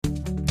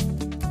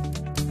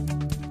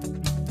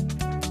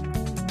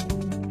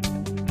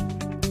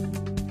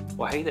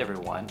Well, hey there,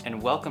 everyone, and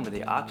welcome to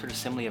the Oxford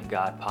Assembly of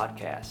God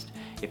podcast.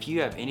 If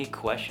you have any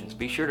questions,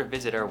 be sure to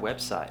visit our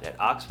website at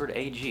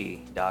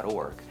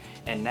oxfordag.org.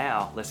 And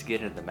now, let's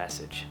get into the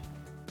message.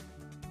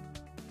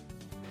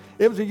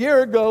 It was a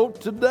year ago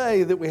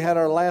today that we had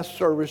our last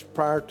service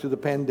prior to the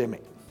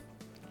pandemic.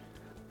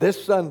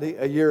 This Sunday,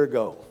 a year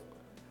ago.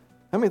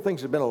 How many think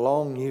it's been a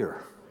long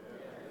year?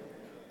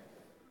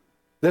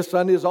 This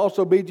Sunday is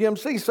also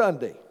BGMC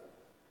Sunday.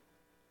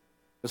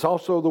 It's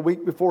also the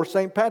week before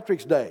St.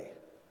 Patrick's Day.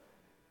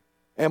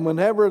 And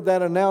whenever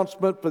that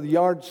announcement for the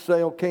yard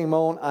sale came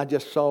on, I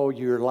just saw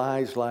your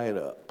eyes light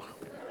up.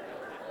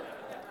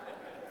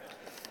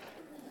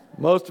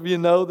 Most of you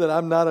know that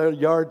I'm not a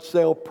yard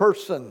sale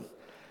person,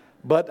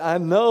 but I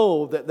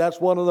know that that's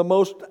one of the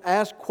most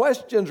asked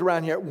questions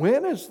around here.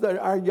 When is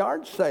our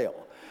yard sale?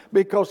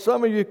 Because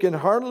some of you can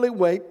hardly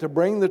wait to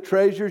bring the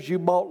treasures you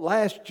bought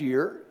last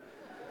year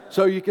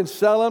so you can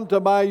sell them to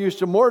buy you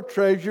some more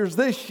treasures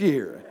this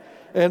year.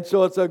 And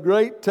so it's a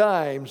great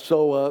time.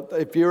 So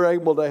if you're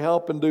able to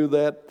help and do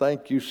that,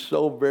 thank you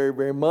so very,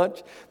 very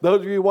much.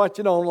 Those of you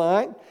watching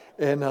online,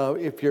 and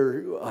if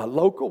you're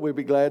local, we'd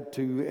be glad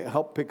to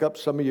help pick up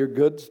some of your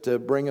goods to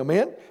bring them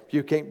in. If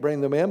you can't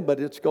bring them in, but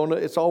it's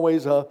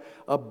always a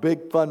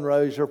big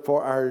fundraiser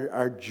for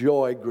our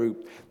Joy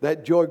Group.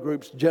 That Joy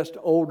Group's just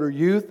older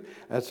youth.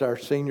 That's our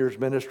seniors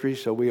ministry,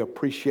 so we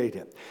appreciate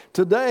it.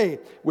 Today,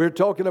 we're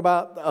talking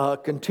about a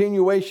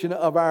continuation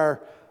of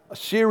our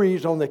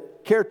series on the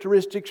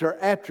characteristics or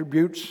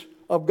attributes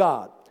of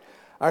God.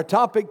 Our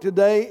topic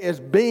today is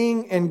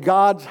being in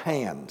God's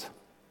hand.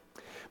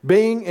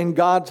 Being in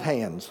God's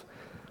hands.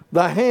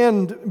 The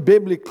hand,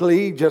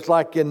 biblically, just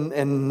like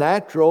in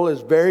natural, is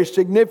very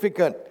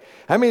significant.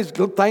 How many is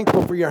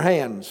thankful for your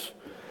hands?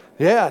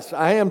 Yes,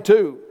 I am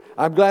too.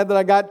 I'm glad that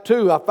I got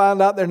two. I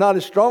found out they're not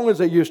as strong as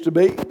they used to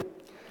be.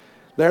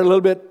 They're a little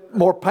bit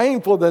more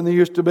painful than they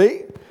used to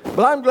be.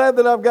 But I'm glad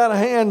that I've got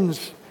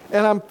hands,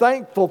 and I'm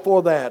thankful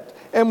for that.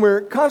 And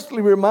we're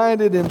constantly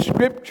reminded in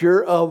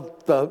Scripture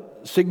of the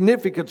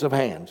significance of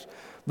hands.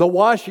 The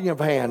washing of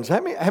hands.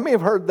 How many have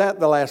heard that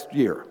the last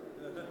year?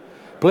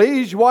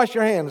 Please wash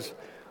your hands.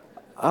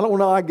 I don't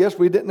know, I guess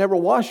we didn't ever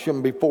wash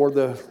them before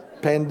the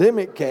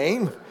pandemic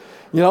came.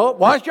 You know,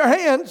 wash your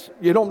hands.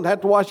 You don't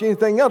have to wash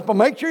anything else, but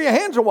make sure your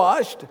hands are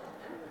washed.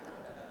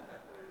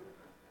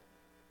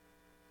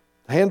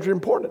 Hands are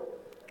important.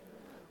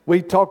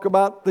 We talk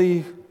about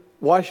the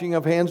washing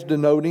of hands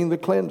denoting the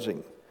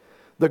cleansing.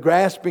 The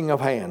grasping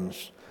of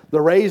hands. The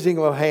raising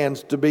of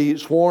hands to be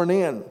sworn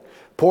in.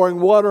 Pouring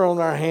water on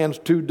our hands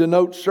to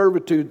denote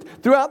servitude.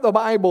 Throughout the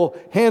Bible,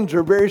 hands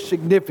are very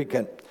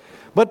significant.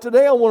 But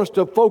today I want us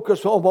to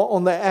focus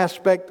on the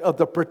aspect of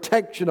the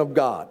protection of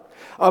God.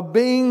 Of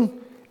being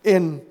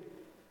in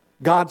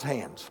God's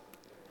hands.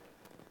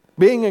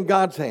 Being in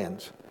God's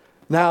hands.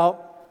 Now,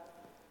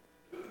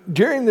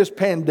 during this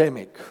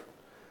pandemic,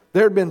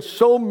 there have been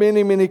so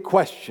many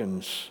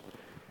questions.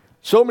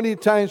 So many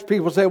times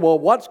people say, well,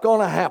 what's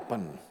going to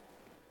happen?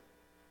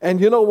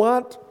 And you know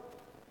what?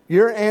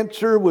 Your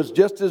answer was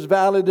just as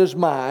valid as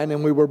mine,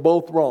 and we were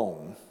both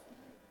wrong.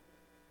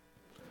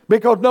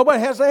 Because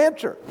nobody has the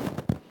answer.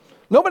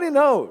 Nobody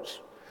knows.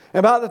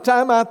 And by the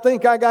time I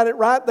think I got it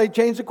right, they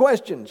change the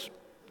questions.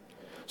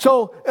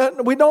 So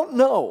we don't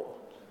know.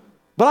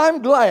 But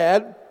I'm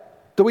glad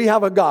that we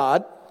have a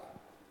God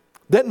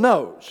that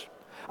knows.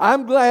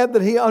 I'm glad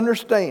that He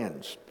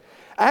understands.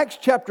 Acts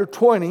chapter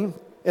 20,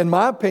 in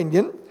my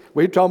opinion,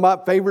 we're talking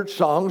about favorite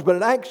songs, but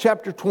in Acts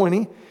chapter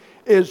 20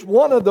 is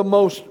one of the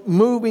most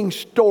moving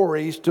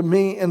stories to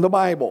me in the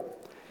Bible.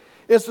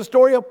 It's the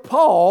story of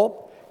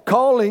Paul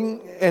calling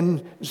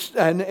and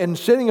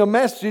sending a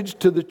message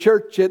to the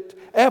church at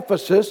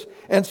Ephesus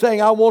and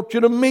saying, I want you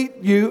to meet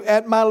you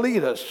at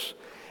Miletus.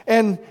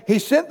 And he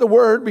sent the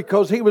word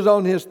because he was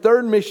on his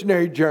third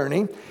missionary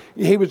journey.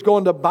 He was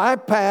going to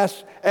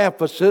bypass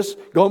Ephesus,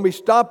 going to be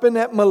stopping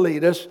at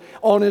Miletus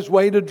on his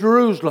way to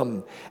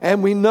Jerusalem.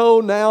 And we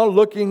know now,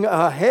 looking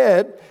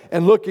ahead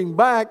and looking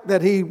back,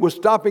 that he was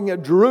stopping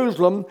at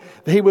Jerusalem.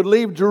 He would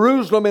leave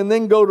Jerusalem and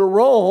then go to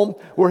Rome,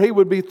 where he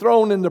would be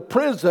thrown into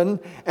prison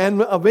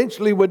and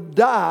eventually would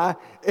die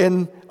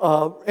in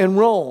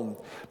Rome.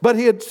 But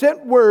he had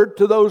sent word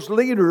to those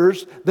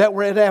leaders that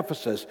were at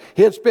Ephesus.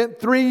 He had spent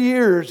 3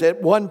 years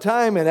at one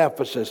time in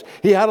Ephesus.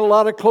 He had a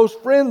lot of close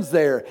friends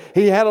there.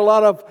 He had a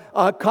lot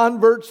of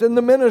converts in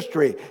the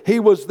ministry. He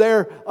was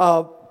their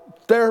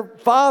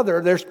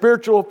father, their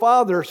spiritual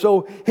father.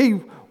 So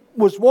he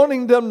was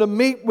wanting them to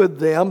meet with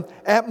them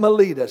at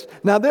Miletus.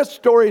 Now this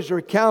story is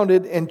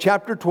recounted in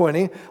chapter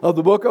 20 of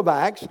the book of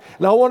Acts.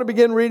 Now I want to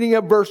begin reading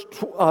at verse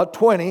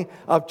 20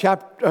 of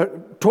chapter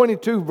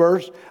 22,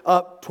 verse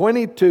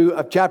 22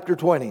 of chapter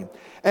 20.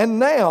 And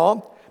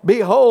now,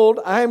 behold,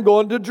 I am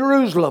going to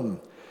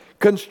Jerusalem,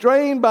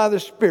 constrained by the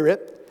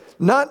Spirit,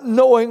 not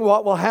knowing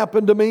what will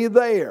happen to me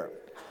there.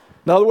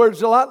 In other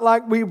words, a lot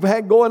like we've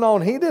had going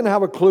on. He didn't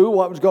have a clue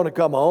what was going to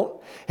come on.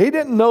 He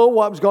didn't know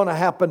what was going to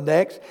happen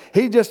next.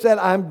 He just said,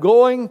 I'm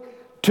going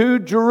to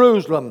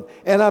Jerusalem,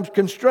 and I'm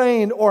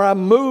constrained or I'm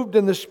moved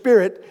in the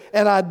Spirit,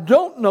 and I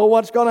don't know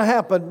what's going to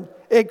happen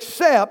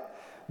except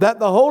that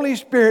the Holy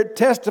Spirit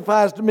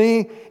testifies to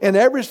me in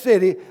every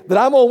city that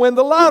I'm going to win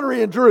the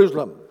lottery in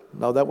Jerusalem.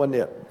 No, that wasn't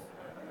it.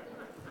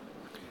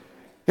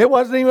 It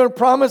wasn't even a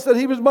promise that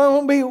he was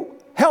going to be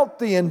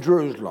healthy in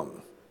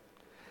Jerusalem.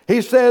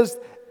 He says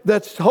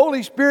that the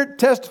Holy Spirit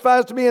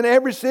testifies to me in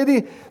every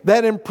city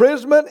that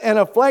imprisonment and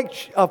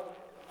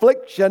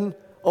affliction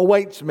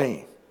awaits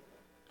me.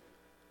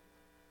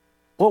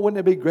 Well, wouldn't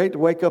it be great to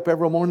wake up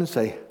every morning and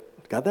say,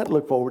 got that to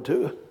look forward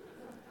to.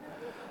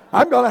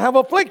 I'm going to have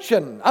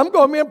affliction. I'm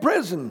going to be in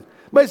prison.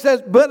 But it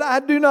says, but I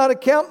do not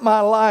account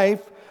my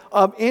life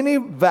of any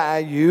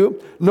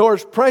value, nor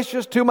as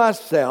precious to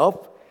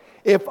myself,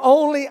 if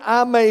only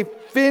I may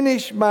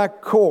finish my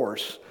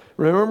course.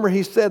 Remember,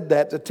 he said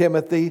that to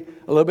Timothy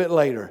a little bit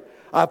later.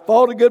 I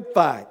fought a good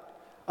fight.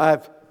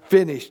 I've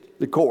finished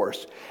the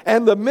course.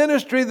 And the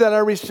ministry that I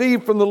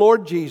received from the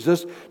Lord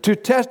Jesus to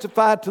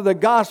testify to the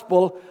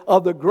gospel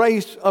of the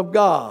grace of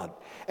God.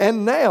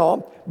 And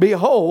now,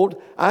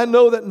 behold, I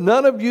know that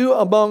none of you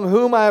among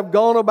whom I have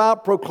gone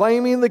about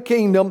proclaiming the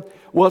kingdom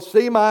will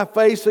see my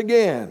face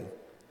again.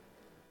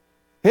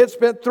 He had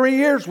spent 3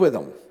 years with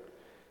them.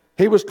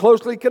 He was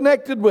closely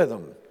connected with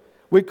them.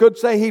 We could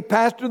say he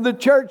pastored the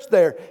church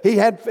there.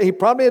 He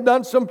probably had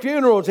done some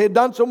funerals. He had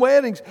done some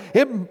weddings.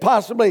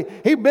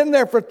 He'd been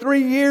there for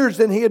 3 years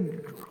and he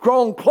had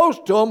grown close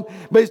to them.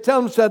 But he's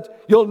telling them, said,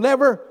 you'll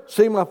never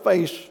see my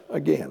face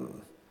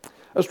again.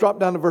 Let's drop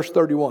down to verse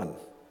 31.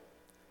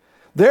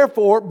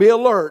 Therefore, be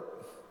alert,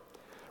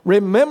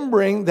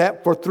 remembering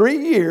that for 3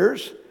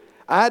 years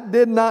I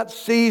did not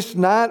cease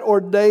night or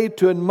day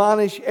to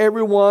admonish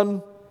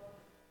everyone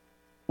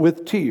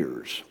with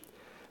tears.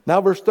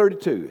 Now verse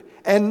 32.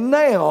 And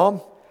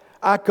now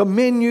I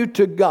commend you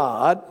to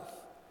God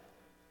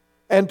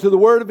and to the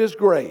word of his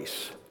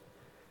grace,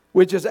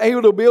 which is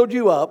able to build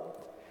you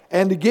up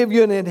and to give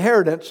you an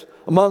inheritance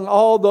among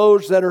all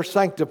those that are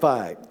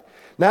sanctified.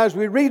 Now as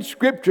we read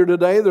scripture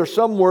today, there's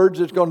some words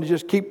that's going to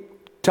just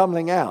keep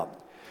tumbling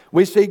out.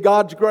 We see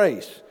God's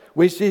grace.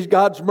 We see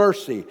God's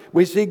mercy.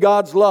 We see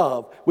God's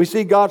love. We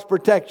see God's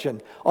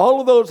protection. All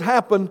of those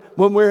happen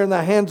when we're in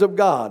the hands of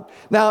God.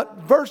 Now,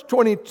 verse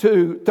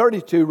 32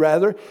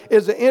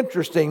 is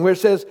interesting, where it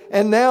says,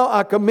 and now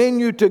I commend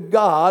you to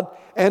God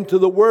and to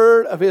the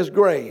word of his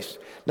grace.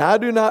 Now, I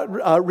do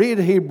not read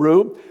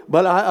Hebrew,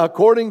 but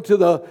according to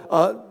the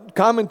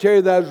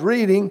commentary that I was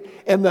reading,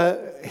 in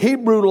the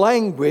Hebrew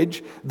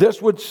language,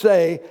 this would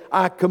say,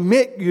 I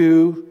commit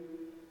you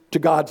to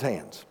God's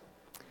hands.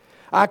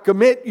 I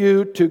commit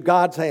you to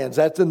God's hands.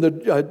 That's in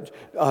the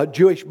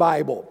Jewish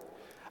Bible.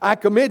 I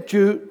commit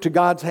you to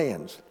God's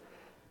hands.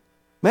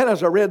 Man,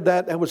 as I read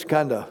that, that was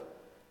kind of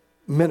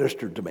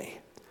ministered to me.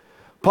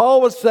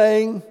 Paul was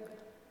saying,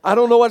 I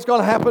don't know what's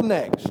going to happen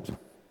next.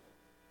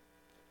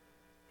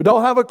 We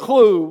don't have a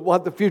clue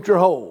what the future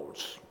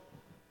holds.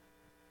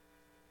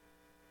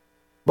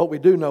 But we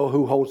do know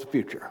who holds the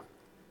future.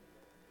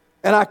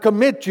 And I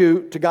commit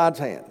you to God's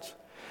hands.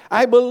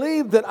 I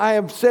believe that I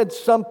have said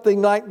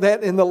something like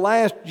that in the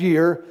last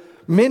year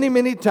many,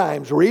 many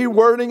times,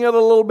 rewording it a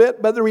little bit,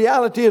 but the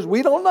reality is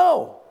we don't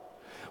know.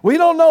 We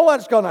don't know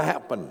what's going to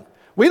happen.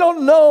 We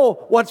don't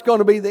know what's going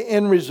to be the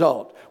end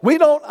result. We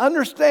don't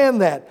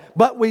understand that,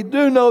 but we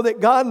do know that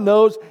God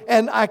knows,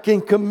 and I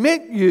can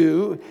commit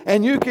you,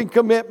 and you can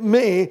commit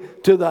me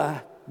to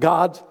the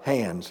God's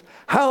hands.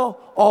 How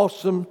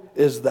awesome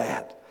is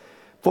that?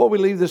 Before we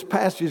leave this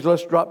passage,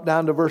 let's drop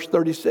down to verse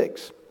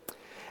 36.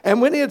 And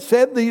when he had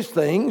said these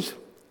things,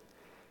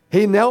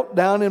 he knelt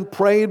down and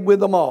prayed with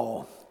them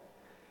all.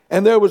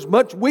 And there was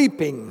much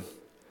weeping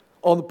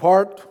on the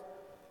part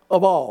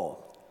of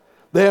all.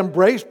 They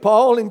embraced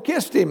Paul and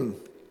kissed him,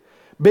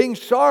 being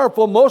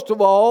sorrowful most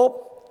of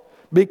all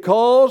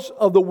because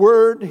of the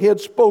word he had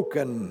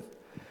spoken,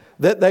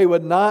 that they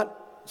would not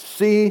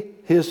see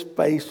his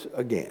face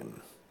again.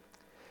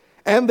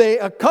 And they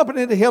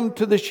accompanied him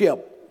to the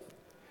ship.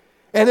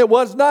 And it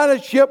was not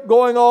a ship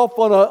going off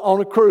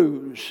on a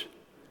cruise.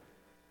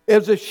 It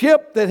was a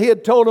ship that he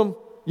had told them,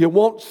 you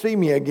won't see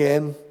me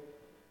again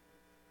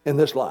in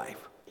this life.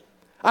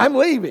 I'm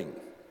leaving.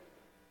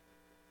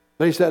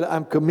 But he said,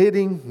 I'm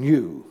committing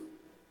you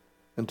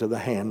into the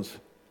hands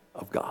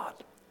of God.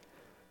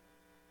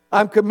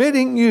 I'm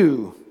committing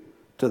you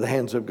to the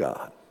hands of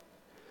God.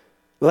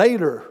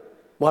 Later,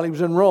 while he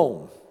was in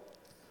Rome,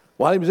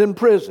 while he was in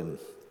prison,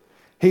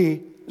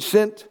 he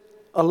sent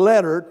a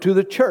letter to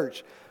the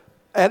church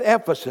at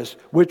Ephesus,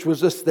 which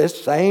was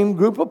this same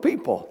group of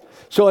people.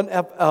 So in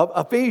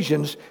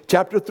Ephesians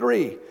chapter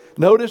 3,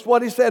 notice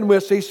what he said.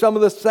 We'll see some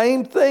of the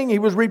same thing. He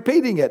was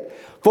repeating it.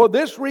 For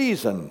this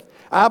reason,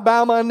 I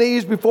bow my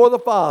knees before the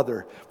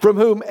Father, from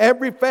whom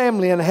every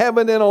family in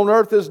heaven and on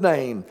earth is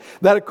named,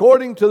 that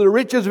according to the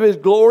riches of His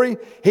glory,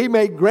 He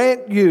may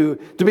grant you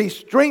to be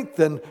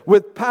strengthened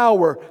with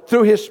power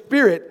through His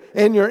Spirit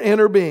in your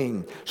inner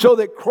being, so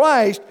that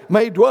Christ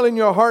may dwell in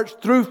your hearts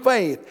through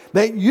faith,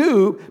 that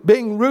you,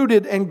 being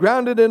rooted and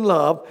grounded in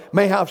love,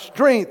 may have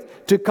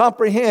strength to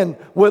comprehend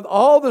with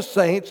all the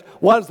saints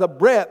what is the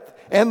breadth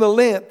and the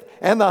length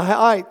and the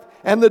height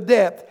and the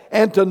depth,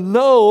 and to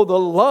know the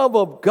love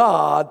of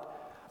God,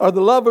 or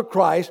the love of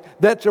Christ,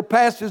 that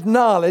surpasses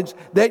knowledge,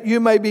 that you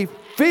may be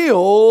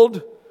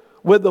filled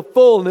with the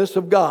fullness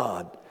of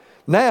God.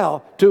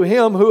 Now, to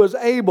Him who is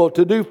able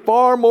to do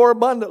far more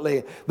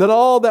abundantly than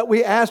all that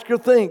we ask or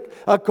think,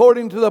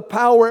 according to the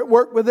power at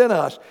work within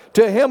us,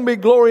 to Him be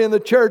glory in the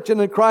church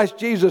and in Christ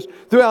Jesus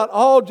throughout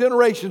all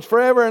generations,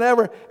 forever and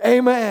ever.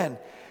 Amen.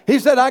 He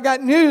said, I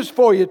got news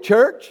for you,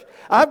 church.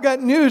 I've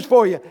got news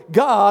for you.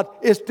 God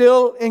is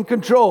still in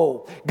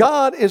control.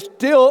 God is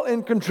still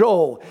in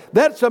control.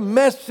 That's a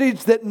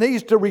message that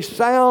needs to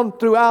resound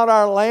throughout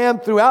our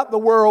land, throughout the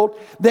world,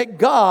 that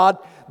God,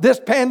 this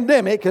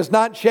pandemic has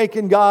not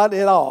shaken God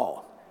at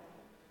all.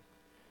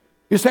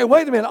 You say,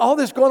 wait a minute, all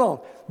this going on.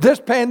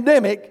 This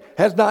pandemic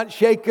has not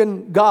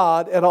shaken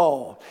God at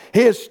all.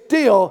 He is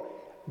still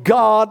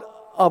God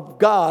of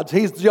gods.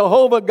 He's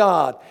Jehovah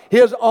God. He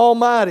is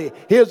almighty.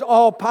 He is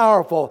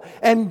all-powerful.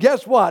 And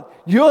guess what?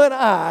 You and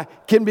I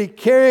can be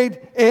carried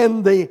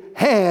in the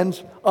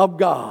hands of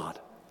God.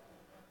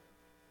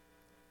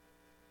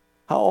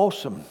 How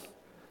awesome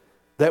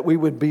that we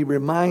would be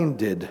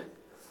reminded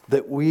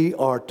that we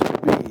are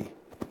to be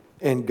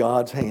in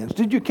God's hands.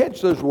 Did you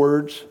catch those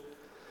words?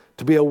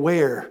 To be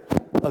aware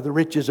of the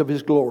riches of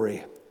His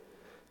glory.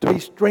 To be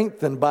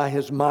strengthened by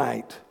His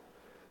might.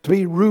 To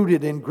be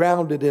rooted and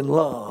grounded in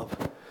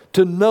love.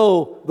 To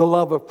know the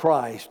love of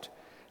Christ.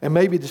 And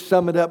maybe to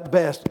sum it up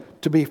best,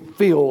 to be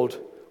filled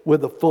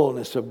with the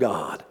fullness of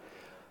God.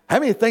 How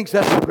many thinks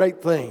that's a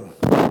great thing?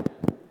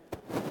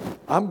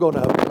 I'm going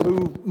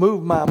to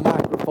move my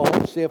microphone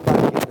and see if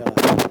I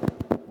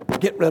can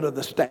get rid of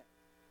the static.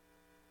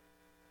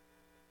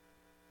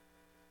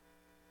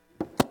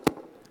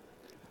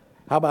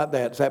 How about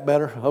that? Is that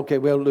better? Okay,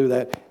 we'll do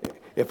that.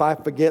 If I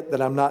forget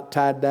that I'm not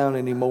tied down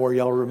anymore,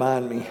 y'all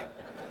remind me.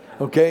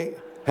 Okay?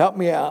 Help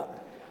me out.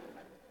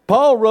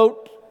 Paul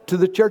wrote to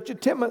the church of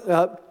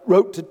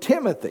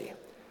Timothy.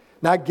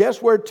 Now, guess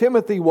where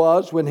Timothy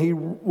was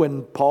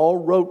when Paul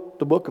wrote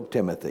the book of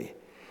Timothy?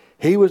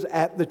 He was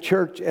at the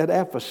church at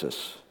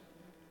Ephesus.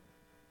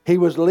 He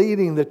was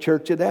leading the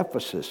church at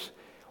Ephesus.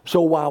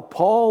 So while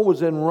Paul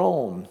was in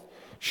Rome,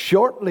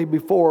 shortly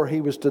before he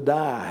was to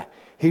die,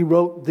 he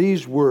wrote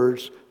these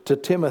words to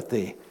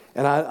Timothy.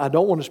 And I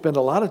don't want to spend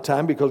a lot of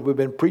time because we've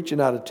been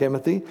preaching out of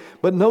Timothy.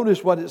 But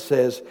notice what it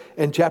says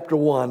in chapter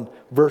 1,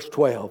 verse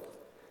 12.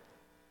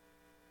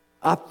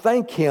 I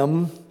thank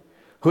Him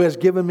who has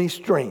given me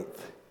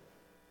strength,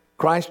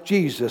 Christ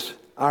Jesus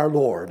our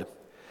Lord,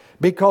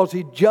 because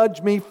He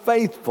judged me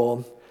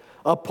faithful,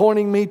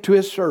 appointing me to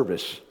His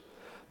service.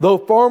 Though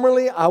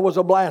formerly I was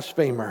a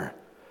blasphemer,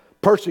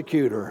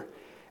 persecutor,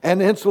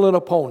 and insolent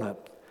opponent,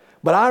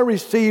 but I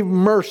received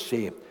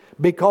mercy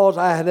because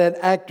I had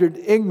acted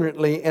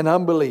ignorantly in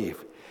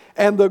unbelief.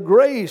 And the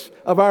grace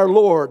of our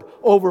Lord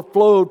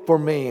overflowed for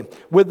me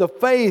with the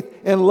faith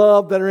and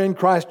love that are in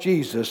Christ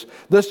Jesus.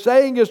 The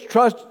saying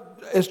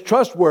is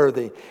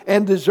trustworthy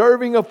and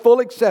deserving of full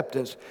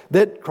acceptance,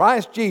 that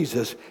Christ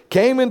Jesus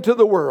came into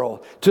the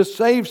world to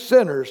save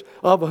sinners,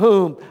 of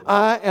whom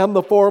I am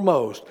the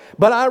foremost.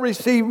 But I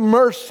received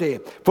mercy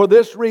for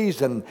this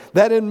reason,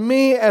 that in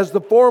me as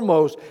the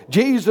foremost,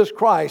 Jesus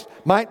Christ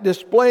might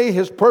display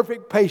His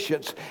perfect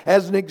patience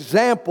as an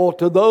example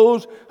to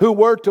those who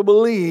were to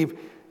believe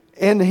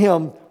in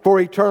Him for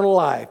eternal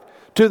life.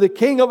 To the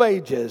King of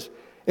ages,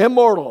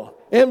 immortal,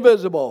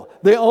 invisible,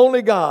 the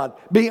only God,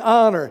 be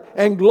honor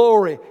and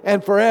glory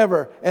and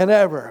forever and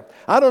ever.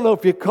 I don't know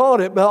if you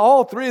caught it, but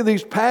all three of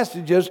these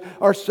passages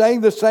are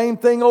saying the same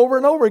thing over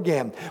and over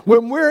again.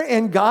 When we're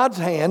in God's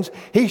hands,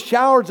 He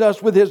showers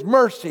us with His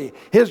mercy,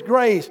 His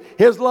grace,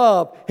 His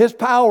love, His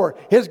power,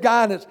 His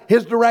guidance,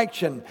 His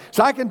direction.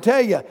 So I can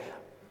tell you,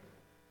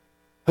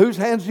 whose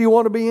hands do you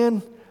want to be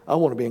in? I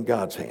want to be in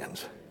God's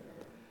hands.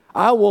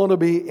 I want to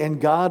be in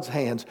God's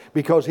hands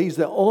because He's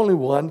the only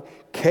one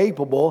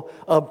capable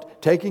of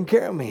taking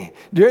care of me.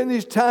 During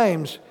these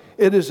times,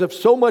 it is of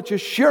so much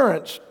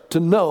assurance to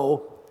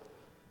know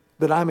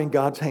that I'm in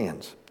God's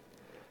hands.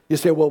 You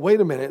say, well,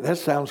 wait a minute, that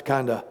sounds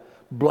kind of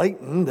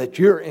blatant that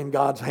you're in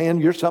God's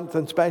hand, you're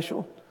something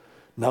special.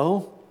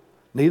 No,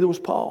 neither was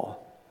Paul.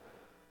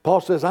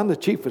 Paul says, I'm the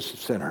chiefest of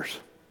sinners.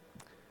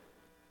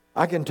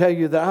 I can tell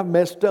you that I've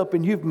messed up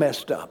and you've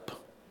messed up.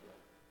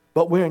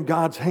 But we're in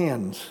God's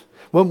hands.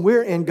 When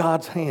we're in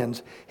God's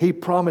hands, He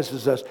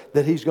promises us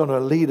that He's going to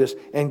lead us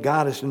and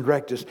guide us and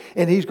direct us.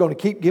 And He's going to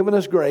keep giving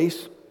us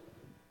grace.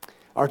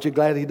 Aren't you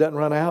glad He doesn't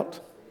run out?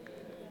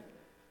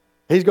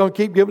 He's going to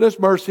keep giving us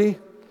mercy.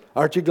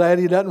 Aren't you glad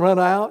He doesn't run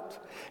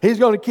out? He's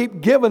going to keep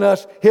giving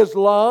us His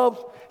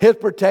love, His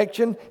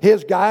protection,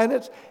 His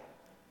guidance.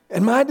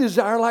 And my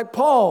desire, like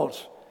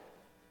Paul's,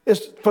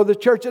 is for the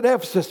church at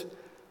Ephesus,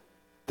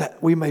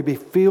 that we may be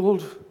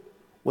filled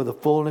with the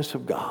fullness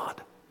of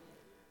God.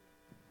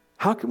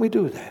 How can we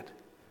do that?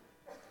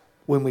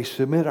 When we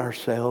submit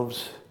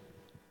ourselves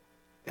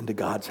into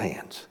God's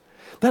hands.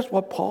 That's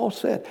what Paul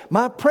said.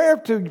 My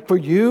prayer for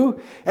you,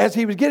 as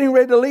he was getting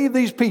ready to leave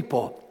these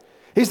people,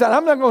 he said,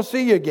 I'm not going to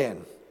see you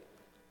again.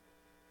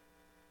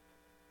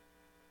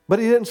 But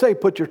he didn't say,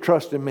 put your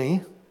trust in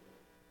me.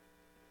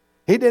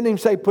 He didn't even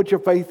say, put your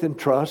faith and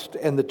trust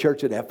in the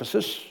church at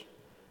Ephesus.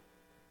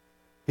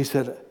 He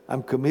said,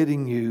 I'm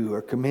commending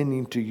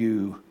to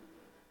you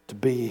to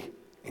be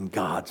in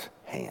God's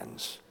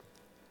hands.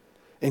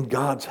 In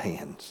God's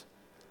hands.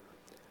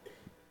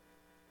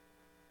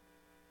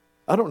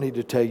 I don't need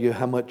to tell you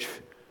how much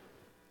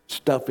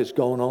stuff is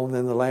going on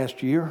in the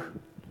last year.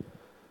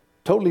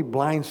 Totally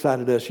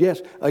blindsided us.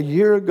 Yes, a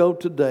year ago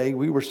today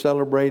we were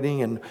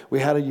celebrating, and we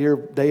had a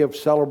day of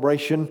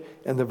celebration,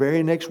 and the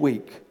very next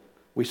week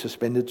we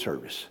suspended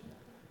service.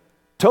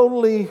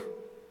 Totally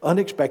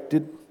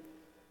unexpected,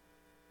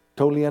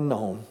 totally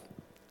unknown.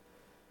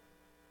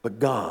 But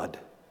God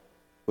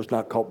was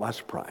not caught by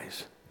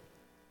surprise.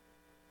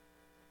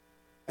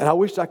 And I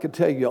wish I could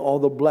tell you all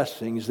the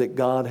blessings that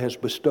God has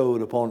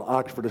bestowed upon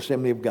Oxford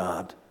Assembly of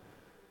God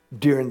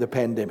during the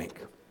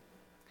pandemic.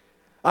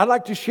 I'd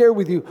like to share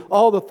with you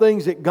all the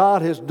things that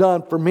God has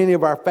done for many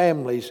of our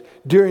families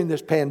during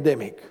this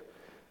pandemic.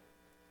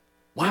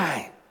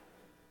 Why?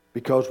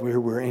 Because we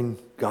were in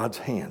God's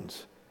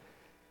hands.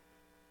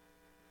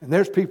 And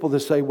there's people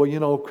that say, well, you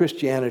know,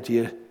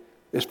 Christianity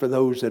is for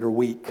those that are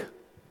weak.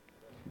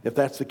 If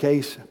that's the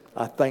case,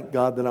 I thank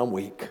God that I'm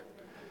weak.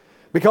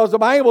 Because the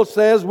Bible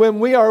says when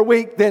we are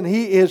weak, then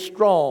He is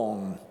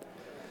strong.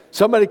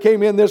 Somebody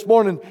came in this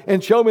morning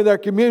and showed me their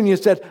communion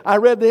and said, I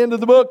read the end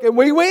of the book and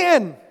we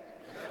win.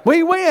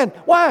 We win.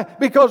 Why?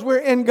 Because we're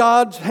in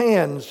God's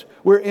hands.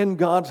 We're in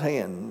God's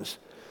hands.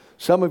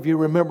 Some of you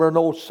remember an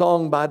old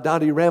song by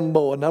Dottie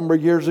Rambo a number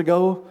of years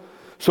ago.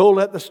 So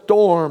let the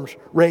storms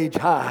rage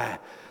high.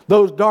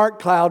 Those dark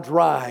clouds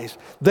rise.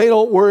 They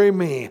don't worry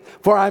me,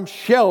 for I'm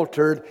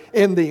sheltered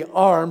in the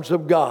arms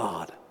of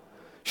God.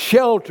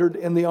 Sheltered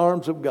in the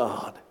arms of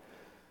God.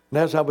 And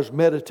as I was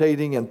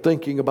meditating and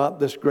thinking about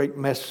this great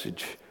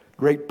message,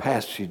 great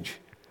passage,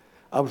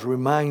 I was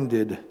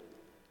reminded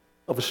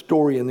of a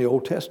story in the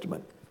Old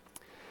Testament.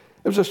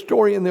 There was a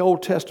story in the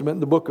Old Testament in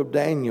the book of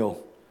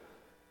Daniel.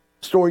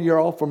 A story you're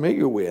all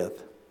familiar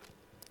with.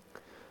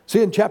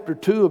 See, in chapter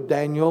 2 of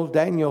Daniel,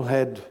 Daniel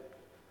had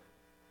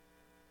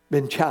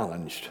been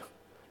challenged.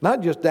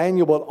 Not just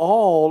Daniel, but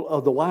all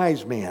of the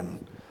wise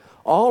men.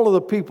 All of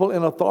the people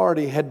in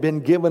authority had been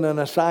given an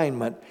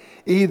assignment.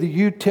 Either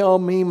you tell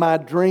me my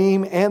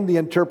dream and the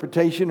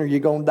interpretation or you're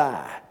going to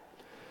die.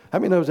 How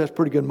many knows that's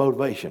pretty good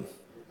motivation?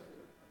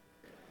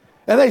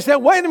 And they said,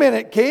 wait a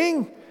minute,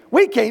 king.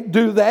 We can't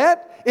do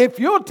that. If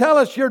you'll tell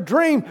us your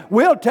dream,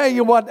 we'll tell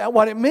you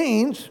what it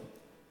means.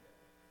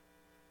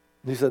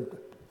 He said,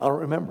 I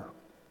don't remember.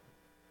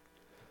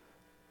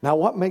 Now,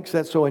 what makes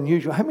that so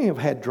unusual? How many have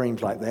had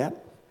dreams like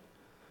that?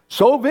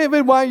 So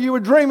vivid while you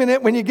were dreaming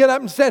it, when you get up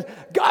and said,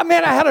 God,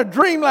 man, I had a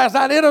dream last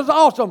night. It was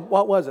awesome.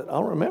 What was it? I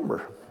don't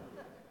remember.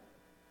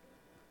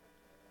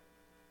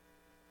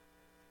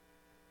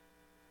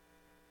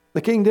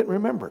 The king didn't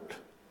remember it.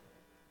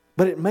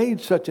 But it made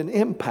such an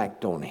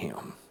impact on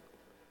him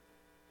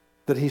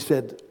that he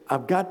said,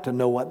 I've got to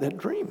know what that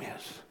dream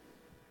is.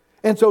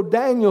 And so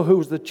Daniel, who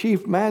was the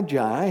chief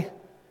magi,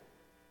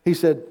 he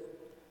said,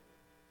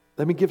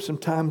 let me give some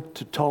time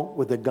to talk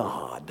with a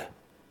God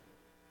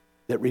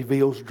that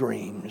reveals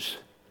dreams,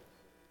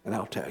 and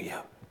I'll tell you.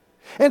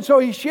 And so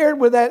he shared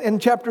with that in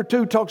chapter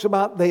 2, talks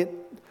about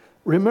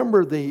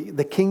remember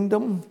the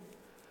kingdom.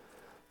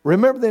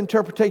 Remember the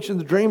interpretation of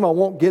the dream. I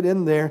won't get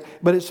in there,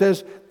 but it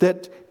says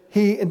that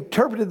he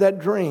interpreted that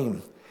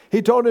dream.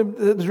 He told him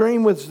that the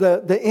dream was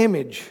the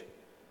image.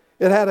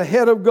 It had a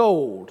head of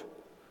gold,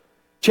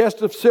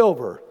 chest of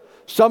silver,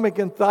 stomach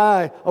and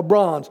thigh of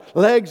bronze,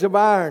 legs of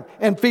iron,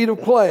 and feet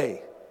of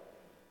clay.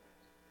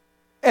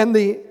 And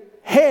the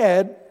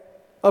head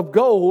of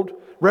gold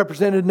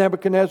represented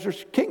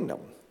Nebuchadnezzar's kingdom.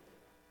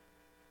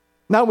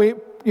 Now,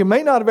 you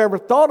may not have ever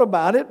thought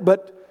about it,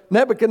 but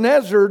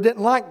Nebuchadnezzar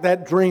didn't like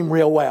that dream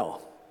real well.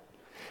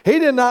 He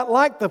did not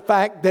like the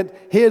fact that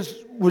his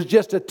was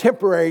just a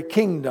temporary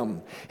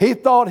kingdom. He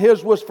thought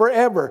his was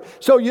forever.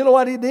 So you know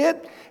what he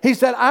did? He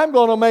said, I'm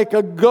going to make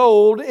a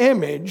gold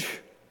image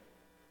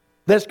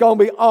that's going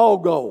to be all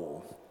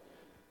gold.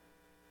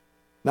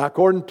 Now,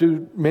 according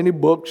to many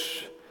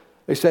books,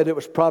 they said it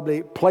was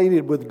probably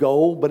plated with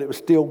gold, but it was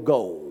still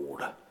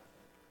gold.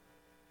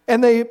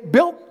 And they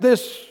built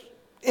this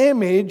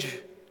image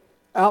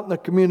out in the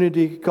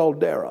community called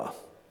Dara.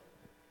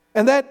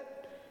 And that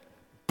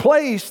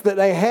place that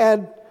they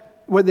had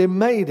where they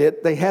made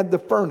it, they had the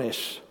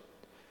furnace.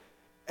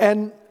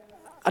 And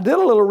I did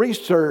a little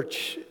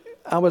research.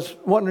 I was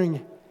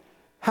wondering,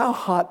 how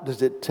hot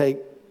does it take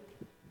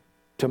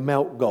to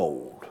melt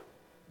gold?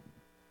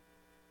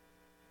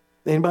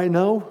 Anybody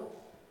know?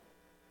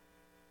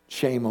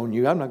 Shame on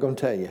you. I'm not going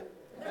to tell you.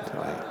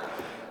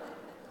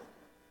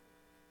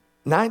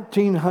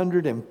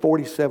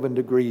 1947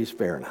 degrees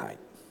Fahrenheit.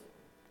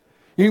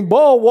 You can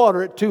boil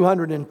water at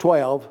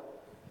 212.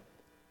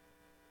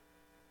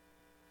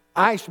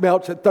 Ice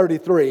melts at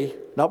 33.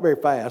 Not very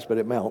fast, but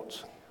it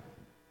melts.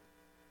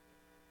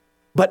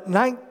 But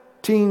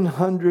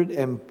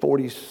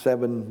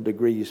 1947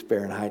 degrees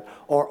Fahrenheit,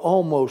 or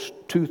almost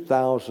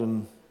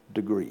 2,000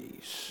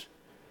 degrees,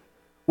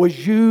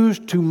 was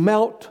used to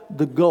melt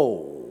the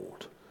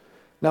gold.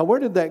 Now, where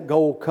did that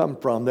gold come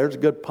from? There's a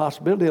good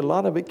possibility a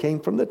lot of it came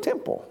from the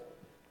temple.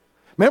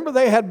 Remember,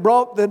 they had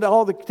brought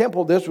all the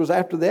temple. This was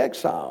after the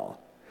exile.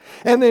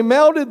 And they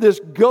melted this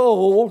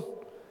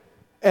gold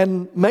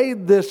and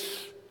made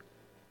this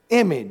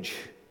image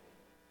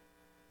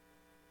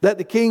that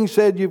the king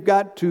said, you've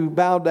got to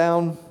bow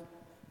down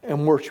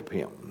and worship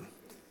him.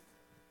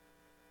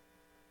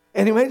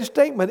 And he made a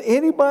statement,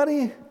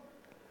 anybody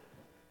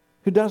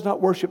who does not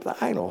worship the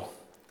idol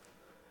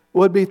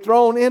would be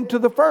thrown into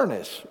the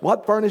furnace.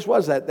 What furnace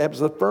was that? That was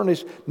the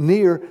furnace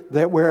near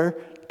that where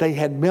they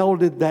had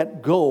melted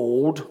that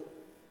gold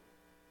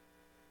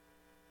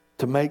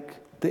to make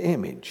the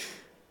image.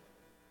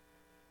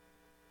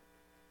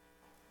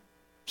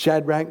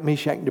 Shadrach,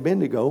 Meshach, and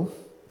Abednego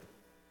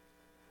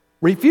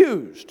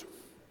refused.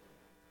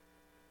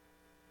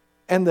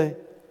 And the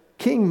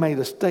king made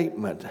a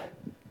statement.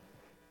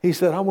 He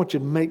said, I want you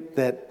to make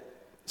that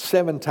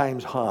 7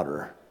 times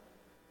hotter.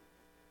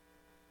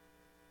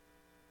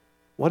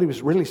 What he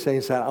was really saying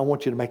is that I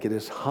want you to make it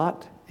as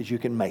hot as you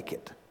can make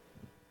it.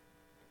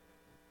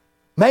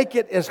 Make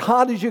it as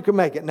hot as you can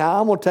make it. Now,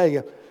 I'm going to tell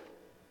you,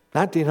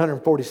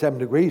 1947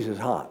 degrees is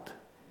hot.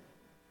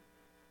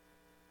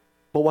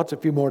 But what's a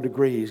few more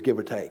degrees, give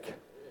or take?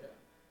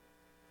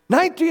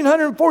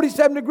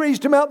 1947 degrees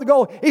to melt the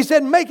gold. He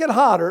said, make it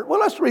hotter. Well,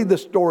 let's read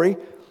this story.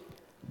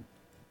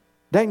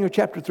 Daniel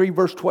chapter 3,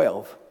 verse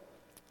 12.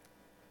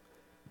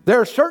 There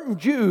are certain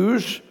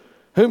Jews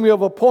whom you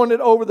have appointed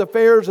over the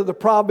affairs of the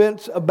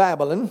province of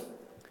Babylon,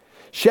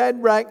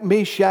 Shadrach,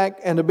 Meshach,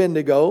 and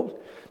Abednego.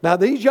 Now,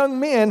 these young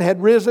men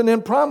had risen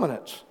in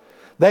prominence.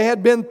 They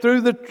had been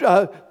through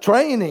the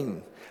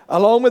training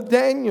along with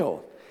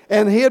Daniel,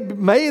 and he had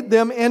made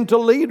them into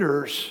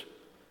leaders.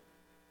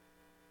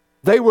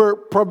 They were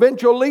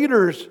provincial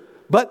leaders,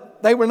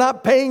 but they were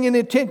not paying any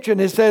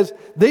attention. It says,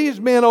 these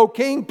men, O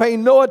king, pay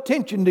no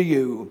attention to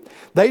you.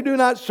 They do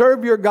not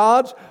serve your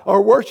gods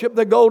or worship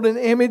the golden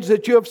image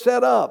that you have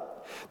set up.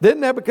 Then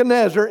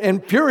Nebuchadnezzar,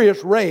 in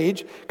furious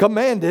rage,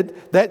 commanded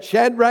that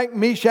Shadrach,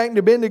 Meshach, and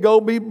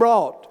Abednego be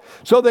brought.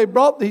 So they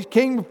brought these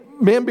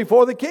men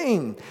before the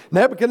king.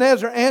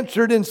 Nebuchadnezzar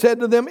answered and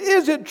said to them,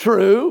 is it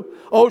true,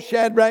 O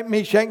Shadrach,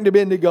 Meshach, and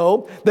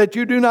Abednego, that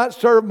you do not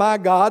serve my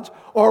gods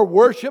or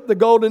worship the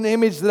golden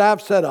image that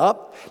I've set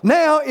up?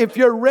 Now, if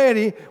you're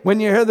ready,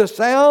 when you hear the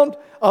sound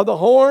of the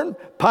horn,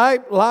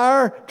 pipe,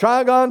 lyre,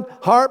 trigon,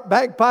 harp,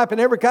 bagpipe, and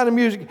every kind of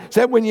music,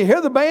 said when you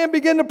hear the band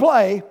begin to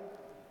play,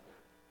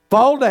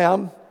 fall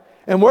down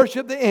and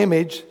worship the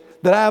image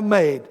that I've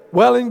made.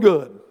 Well and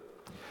good.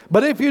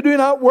 But if you do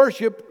not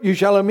worship, you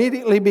shall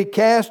immediately be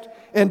cast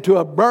into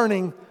a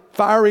burning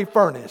fiery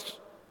furnace.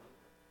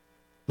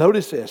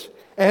 Notice this.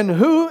 And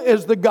who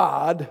is the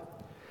God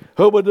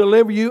who will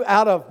deliver you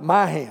out of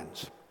my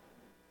hands?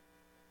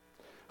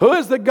 Who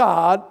is the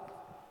God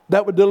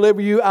that would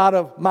deliver you out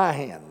of my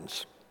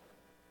hands?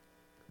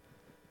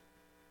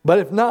 But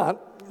if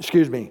not,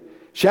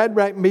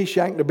 Shadrach,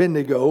 Meshach, and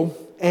Abednego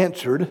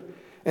answered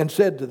and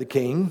said to the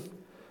king,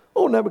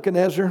 O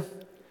Nebuchadnezzar,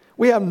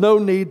 we have no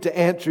need to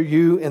answer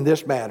you in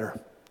this matter.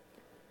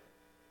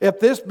 If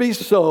this be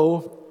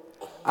so,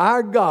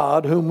 our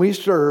God whom we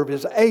serve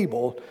is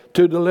able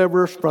to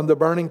deliver us from the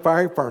burning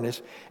fiery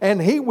furnace,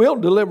 and he will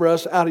deliver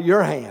us out of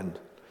your hand.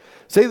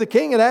 See, the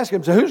king had asked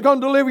him, so who's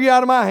going to deliver you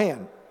out of my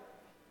hand?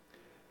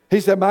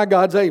 He said, my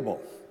God's able.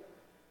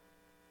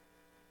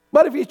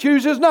 But if he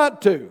chooses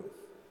not to,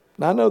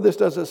 now I know this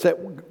doesn't sit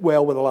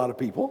well with a lot of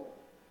people,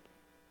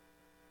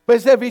 but he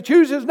said if he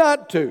chooses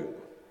not to,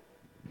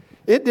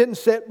 it didn't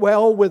sit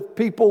well with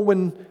people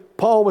when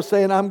Paul was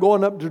saying, I'm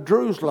going up to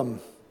Jerusalem.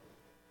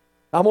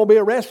 I'm going to be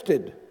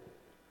arrested.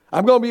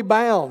 I'm going to be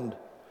bound.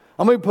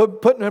 I'm going to be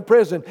put in a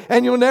prison,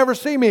 and you'll never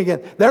see me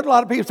again. There's a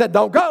lot of people who said,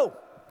 don't go.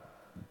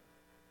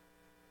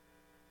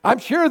 I'm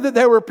sure that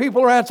there were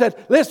people around that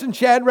said, listen,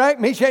 Shadrach,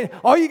 Meshach,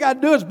 all you got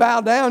to do is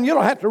bow down. You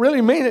don't have to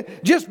really mean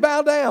it. Just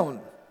bow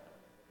down.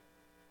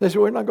 They said,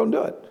 we're not going to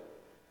do it.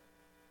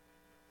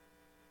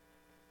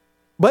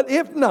 But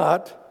if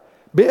not,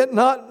 be it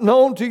not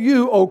known to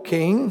you, O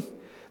king,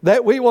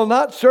 that we will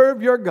not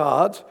serve your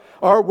gods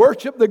or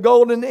worship the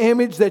golden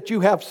image that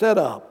you have set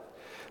up.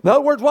 In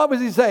other words, what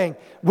was he saying?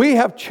 We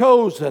have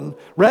chosen,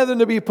 rather than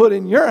to be put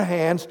in your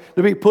hands,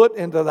 to be put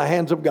into the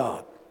hands of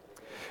God.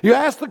 You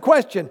ask the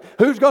question,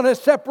 who's going to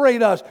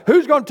separate us?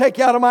 Who's going to take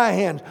you out of my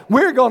hands?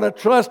 We're going to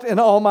trust in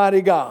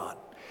Almighty God.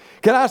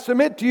 Can I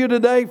submit to you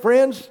today,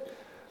 friends,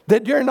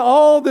 that during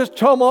all this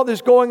tumult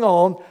that's going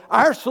on,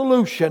 our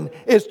solution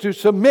is to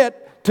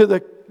submit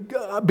to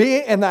be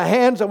in the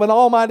hands of an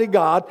Almighty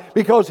God,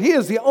 because He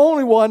is the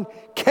only one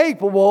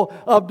capable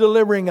of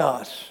delivering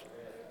us.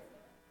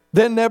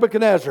 Then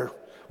Nebuchadnezzar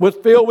was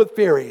filled with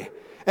fury,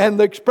 and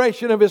the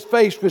expression of his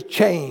face was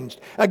changed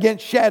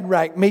against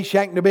Shadrach,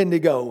 Meshach, and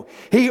Abednego.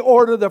 He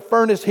ordered the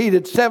furnace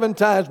heated 7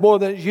 times more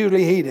than it's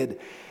usually heated.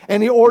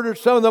 And he ordered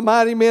some of the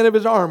mighty men of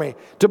his army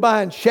to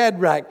bind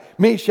Shadrach,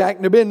 Meshach,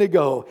 and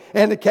Abednego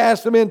and to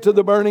cast them into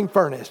the burning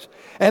furnace.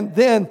 And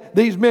then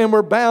these men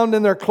were bound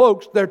in their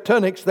cloaks, their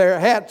tunics, their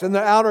hats, and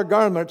their outer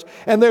garments,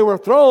 and they were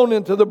thrown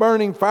into the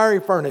burning fiery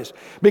furnace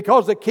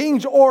because the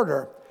king's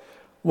order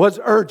was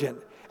urgent.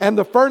 And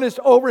the furnace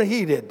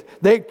overheated.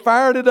 They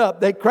fired it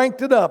up. They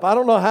cranked it up. I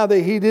don't know how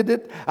they heated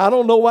it. I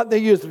don't know what they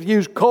used. If they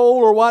used coal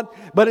or what.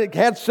 But it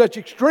had such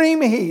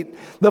extreme heat.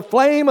 The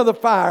flame of the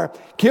fire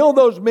killed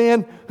those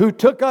men who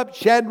took up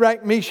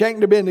Shadrach, Meshach,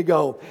 and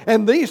Abednego.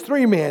 And these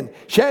 3 men,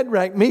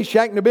 Shadrach,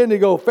 Meshach, and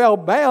Abednego, fell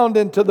bound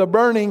into the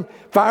burning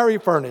fiery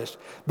furnace.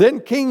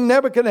 Then King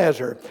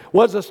Nebuchadnezzar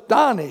was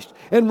astonished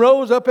and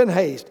rose up in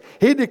haste.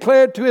 He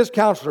declared to his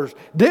counselors,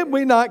 "Did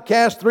we not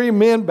cast 3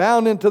 men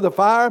bound into the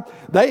fire?"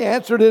 They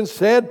answered and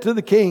said to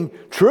the king,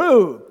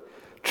 "True,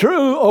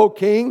 true, O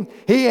king."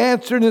 He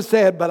answered and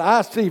said, "But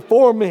I see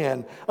 4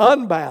 men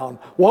unbound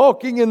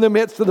walking in the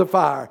midst of the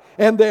fire,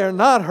 and they are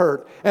not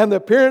hurt. And the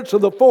appearance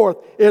of the 4th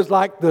is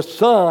like the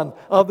son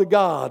of the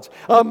gods."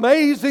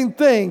 Amazing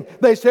thing.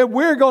 They said,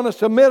 we're going to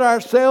submit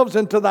ourselves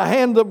into the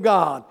hand of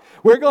God.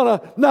 We're going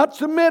to not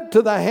submit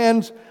to the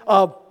hands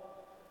of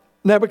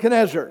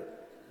Nebuchadnezzar.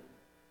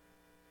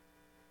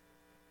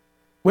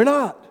 We're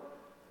not.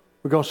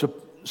 We're going to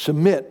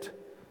submit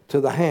to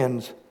the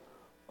hands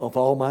of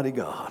Almighty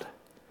God.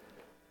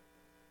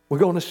 We're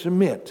going to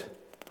submit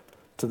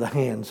to the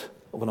hands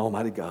of an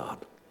Almighty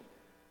God.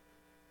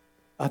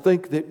 I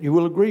think that you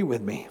will agree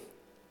with me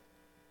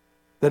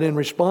that in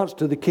response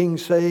to the king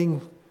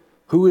saying,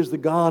 "Who is the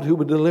God who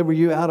will deliver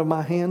you out of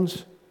my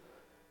hands?"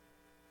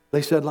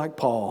 They said, like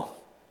Paul,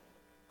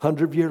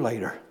 100 years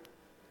later,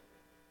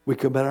 we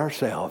commit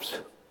ourselves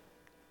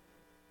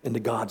into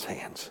God's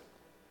hands.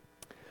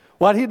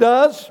 What he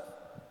does,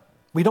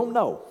 we don't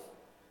know.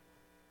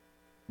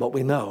 But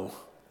we know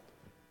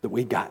that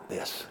we got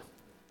this.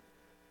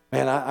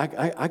 Man,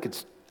 I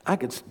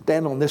could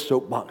stand on this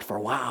soapbox for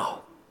a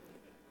while.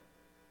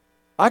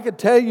 I could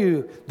tell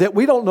you that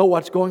we don't know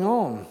what's going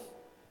on.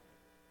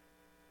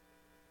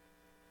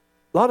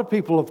 A lot of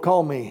people have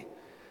called me.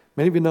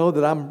 Many of you know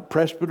that I'm a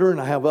presbyter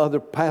and I have other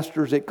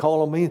pastors that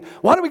call on me.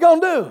 "What are we going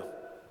to do?"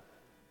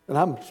 And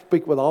I'm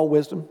speak with all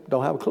wisdom,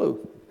 don't have a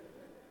clue.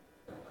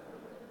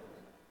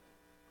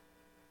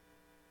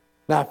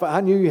 Now, if I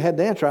knew you had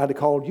the answer, I'd have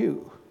called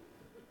you.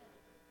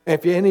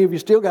 If any of you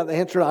still got the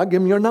answer, I'll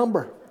give them your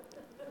number.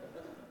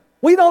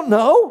 We don't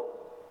know.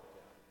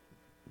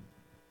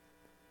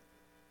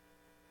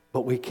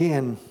 But we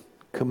can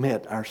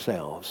commit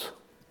ourselves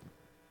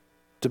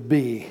to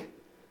be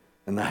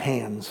in the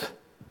hands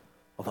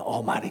of the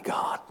Almighty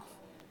God.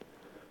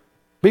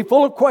 Be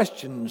full of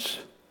questions.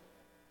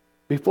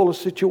 Be full of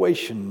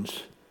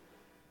situations.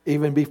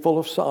 Even be full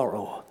of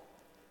sorrow.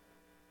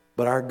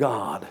 But our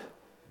God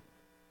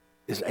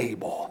is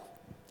able.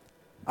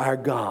 Our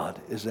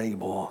God is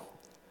able.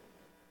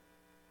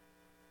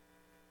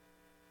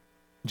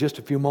 In just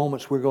a few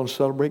moments, we're going to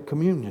celebrate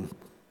communion.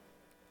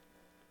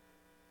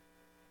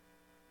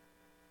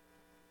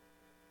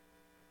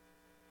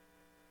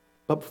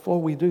 But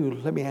before we do,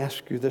 let me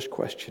ask you this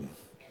question.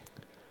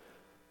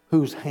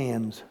 Whose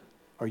hands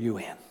are you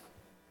in?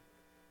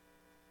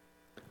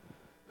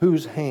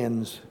 Whose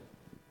hands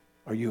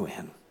are you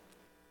in?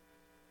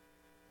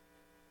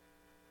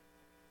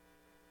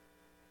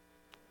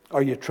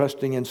 Are you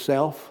trusting in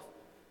self?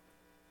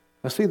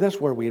 Now see,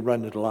 that's where we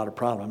run into a lot of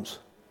problems.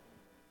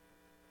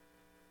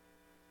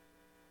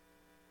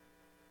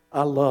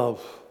 I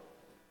love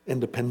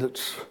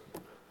independence.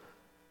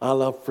 I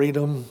love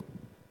freedom.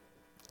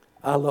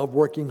 I love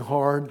working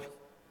hard.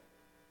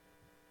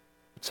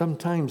 But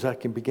sometimes I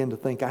can begin to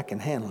think I can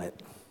handle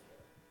it.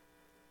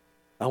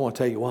 I want to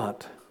tell you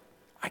what,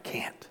 I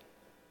can't.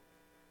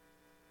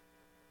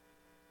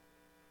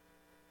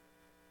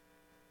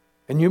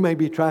 And you may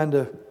be trying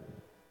to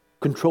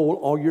control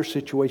all your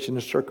situation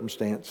and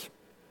circumstance.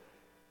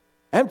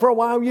 And for a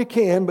while you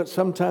can, but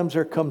sometimes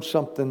there comes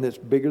something that's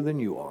bigger than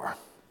you are.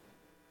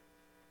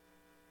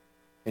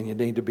 And you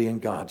need to be in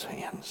God's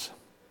hands.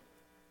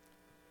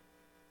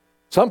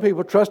 Some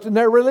people trust in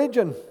their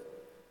religion.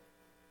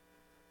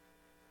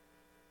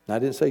 I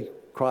didn't say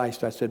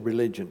Christ, I said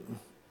religion.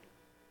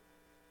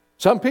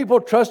 Some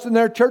people trust in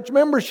their church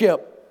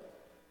membership.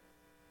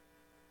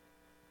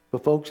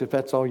 But folks, if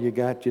that's all you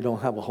got, you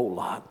don't have a whole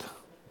lot.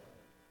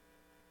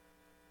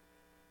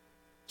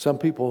 Some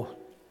people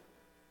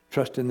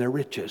trust in their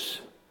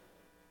riches.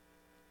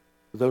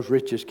 Those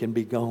riches can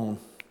be gone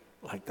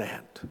like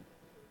that.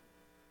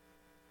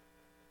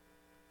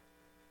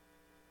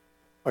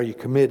 Are you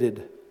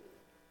committed?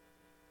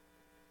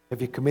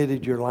 Have you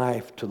committed your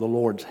life to the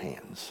Lord's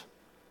hands?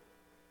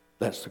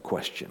 That's the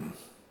question.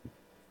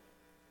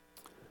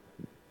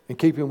 In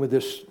keeping with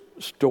this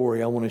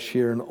story, I want to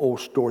share an old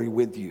story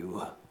with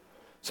you.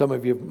 Some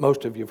of you,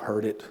 most of you have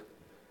heard it.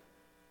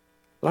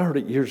 But I heard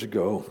it years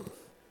ago.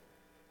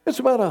 It's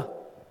about a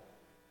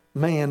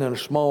man in a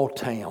small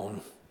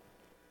town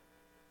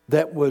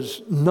that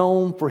was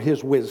known for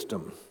his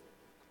wisdom.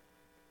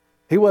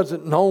 He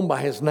wasn't known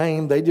by his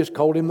name. They just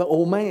called him the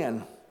old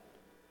man.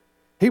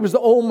 He was the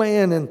old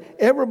man, and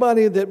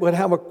everybody that would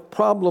have a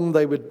problem,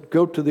 they would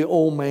go to the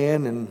old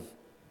man and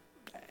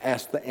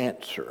ask the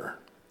answer.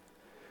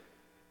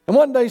 And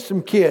one day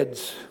some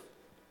kids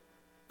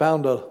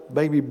found a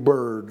baby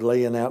bird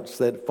laying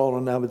outside,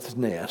 falling out of its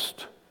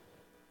nest.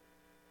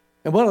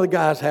 And one of the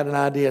guys had an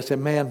idea, said,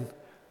 man,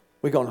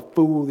 we're going to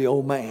fool the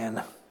old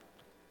man.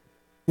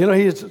 You know,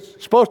 he's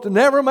supposed to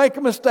never make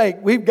a mistake.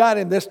 We've got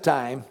him this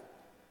time.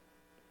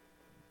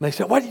 And they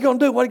said, what are you going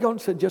to do? What are you going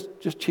to do? I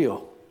said, just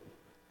chill.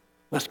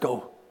 Let's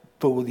go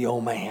fool the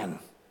old man.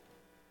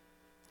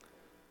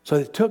 So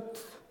they took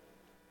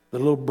the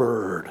little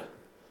bird.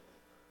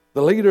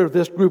 The leader of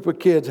this group of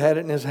kids had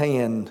it in his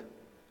hand.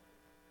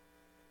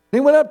 He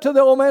went up to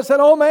the old man and said,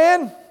 old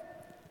man,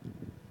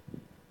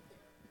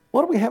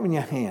 what do we have in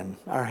your hand,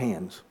 our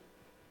hands?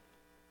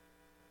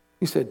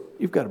 He said,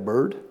 you've got a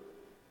bird.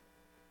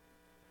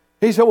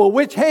 He said, well,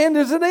 which hand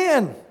is it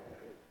in? He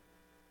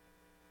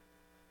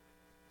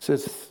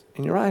says,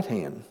 in your right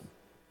hand.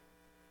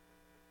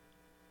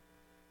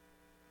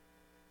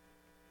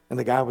 And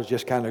the guy was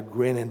just kind of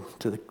grinning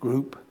to the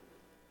group.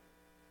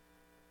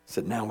 He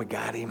said, now we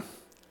got him.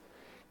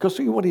 Because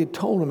see what he had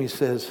told him, he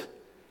says,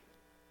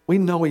 we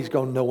know he's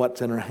going to know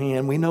what's in our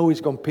hand. We know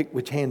he's going to pick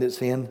which hand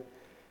it's in.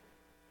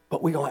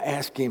 But we're going to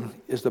ask him,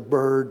 is the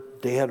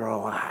bird dead or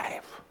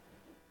alive?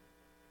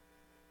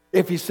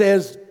 If he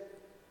says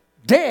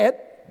dead,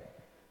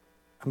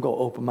 I'm going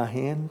to open my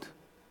hand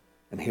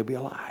and he'll be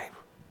alive.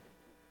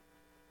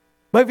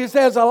 But if he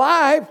says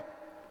alive,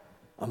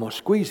 I'm going to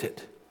squeeze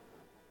it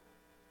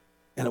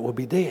and it will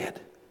be dead.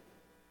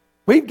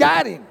 We've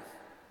got him.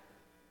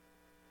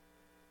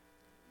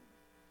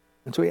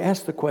 And so he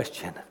asked the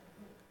question,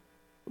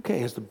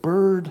 okay, is the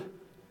bird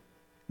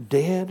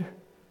dead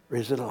or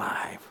is it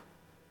alive?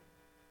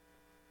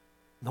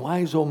 The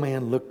wise old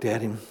man looked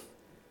at him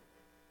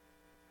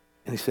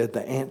and he said,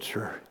 the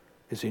answer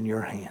is in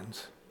your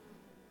hands.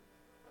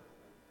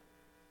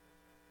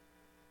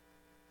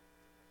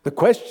 The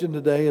question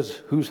today is,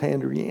 whose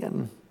hand are you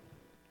in?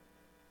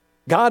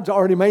 God's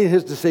already made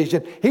his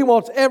decision. He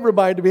wants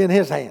everybody to be in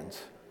his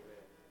hands.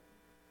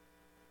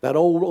 That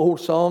old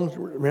song,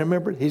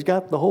 remember? He's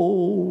got the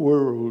whole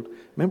world.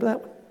 Remember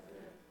that one?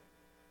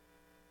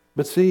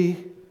 But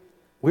see,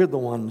 we're the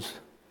ones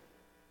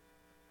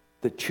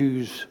that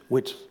choose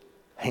which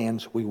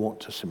hands we want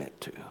to submit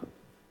to.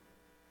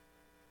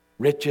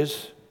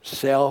 Riches,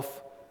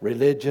 self,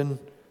 religion,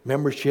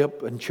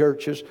 membership in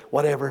churches,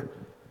 whatever.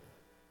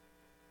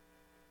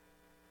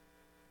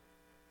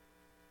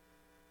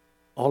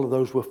 All of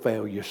those will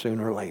fail you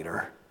sooner or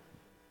later.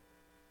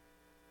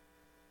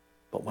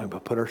 But when we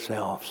put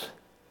ourselves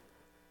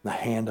in the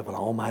hand of an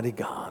almighty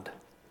God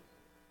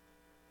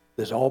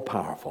that's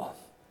all-powerful,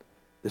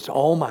 that's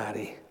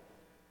almighty,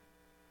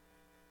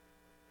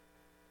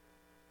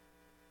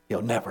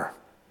 he'll never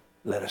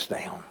let us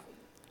down.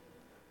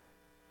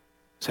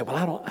 Say, well,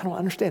 I don't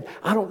understand.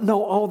 I don't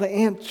know all the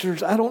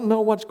answers. I don't know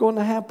what's going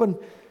to happen.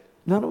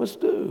 None of us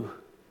do.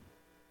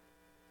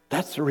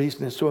 That's the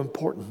reason it's so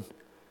important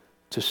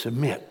to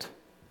submit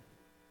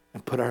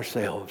and put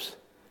ourselves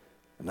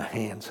in the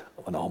hands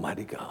of an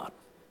almighty God.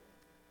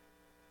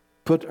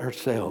 Put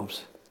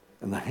ourselves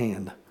in the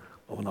hand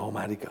of an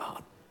almighty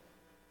God.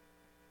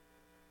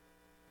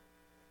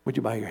 Would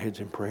you bow your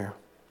heads in prayer?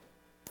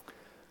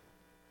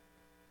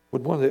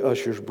 Would one of the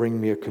ushers bring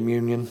me a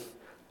communion?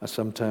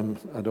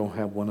 Sometimes I don't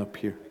have one up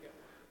here.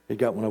 You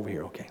got one over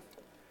here, okay.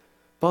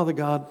 Father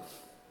God,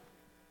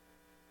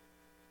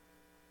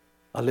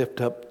 I lift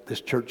up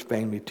this church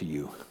family to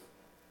you.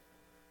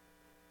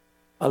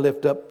 I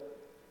lift up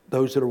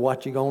those that are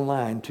watching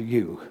online to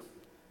you.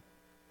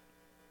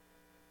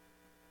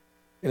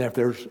 And if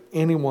there's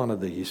any one of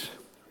these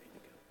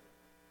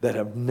that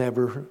have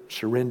never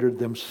surrendered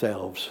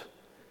themselves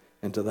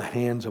into the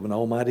hands of an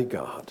almighty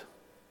God,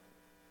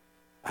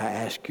 I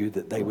ask you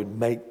that they would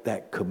make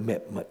that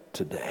commitment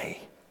today.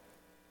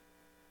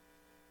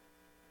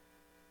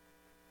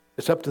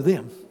 It's up to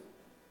them.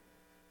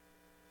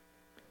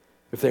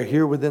 If they're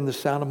here within the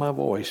sound of my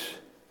voice,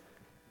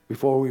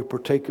 before we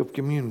partake of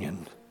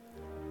communion,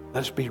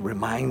 let us be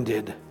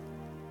reminded.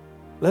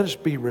 Let us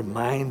be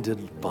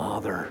reminded,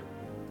 Father,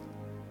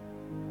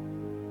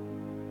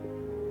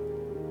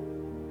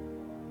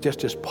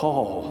 just as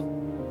Paul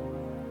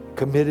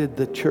committed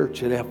the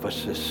church at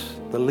Ephesus,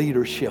 the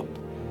leadership,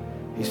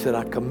 he said,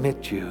 I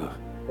commit you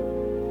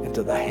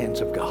into the hands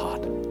of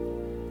God,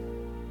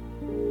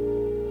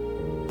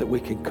 that we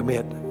can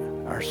commit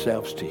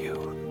ourselves to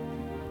you.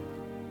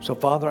 So,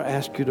 Father, I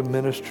ask you to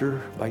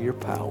minister by your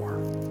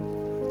power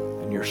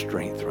and your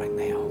strength right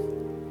now.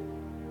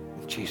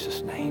 In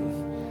Jesus'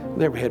 name.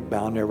 With every head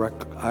bowed and every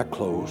eye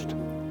closed,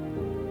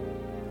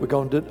 we're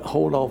going to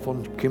hold off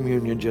on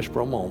communion just for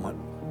a moment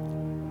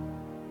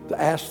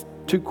to ask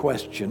two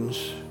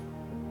questions.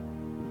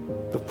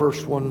 The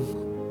first one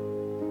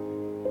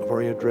I've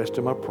already addressed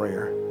in my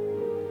prayer.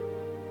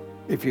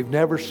 If you've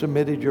never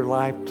submitted your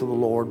life to the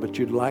Lord, but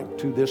you'd like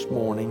to this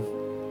morning,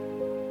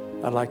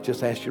 I'd like to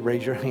just ask you to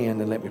raise your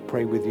hand and let me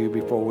pray with you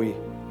before we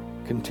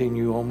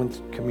continue on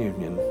with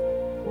communion.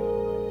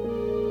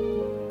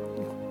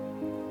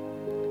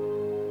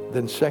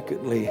 Then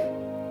secondly,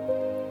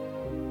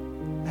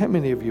 how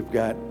many of you have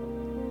got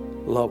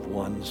loved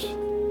ones?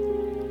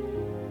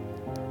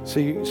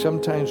 See,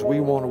 sometimes we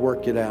want to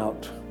work it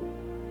out,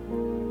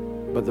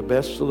 but the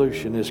best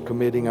solution is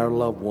committing our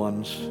loved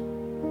ones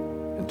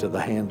into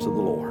the hands of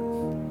the Lord.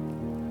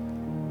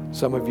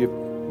 Some of you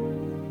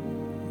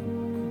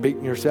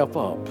beating yourself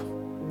up.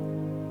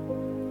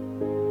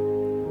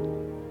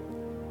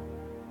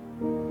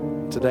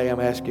 Today I'm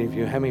asking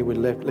you, how many would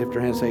lift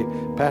your hand and say,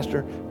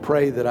 Pastor,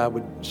 pray that I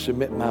would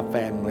submit my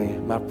family,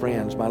 my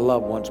friends, my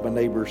loved ones, my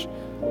neighbors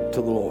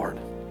to the Lord.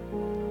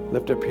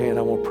 Lift up your hand.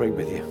 I want to pray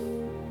with you.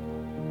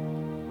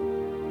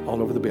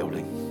 All over the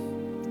building.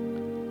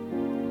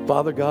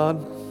 Father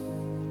God,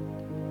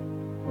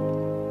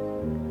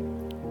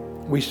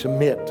 we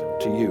submit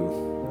to you.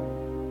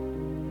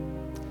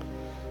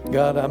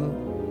 God,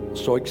 I'm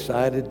so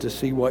excited to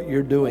see what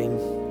you're doing,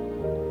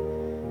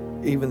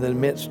 even in the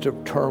midst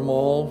of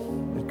turmoil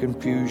and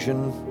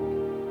confusion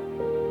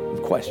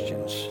and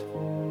questions.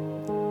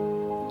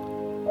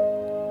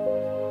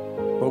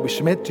 But we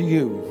submit to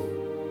you,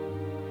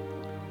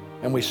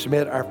 and we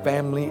submit our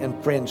family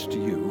and friends to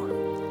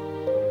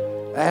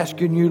you,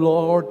 asking you,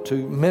 Lord, to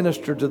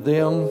minister to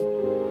them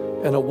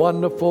in a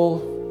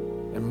wonderful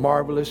and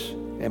marvelous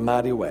and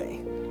mighty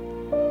way.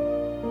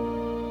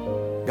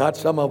 God,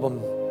 some of them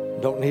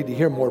don't need to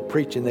hear more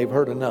preaching. They've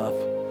heard enough.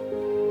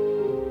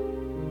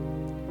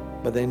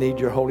 But they need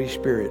your Holy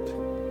Spirit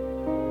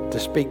to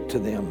speak to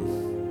them,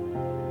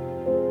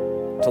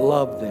 to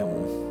love them.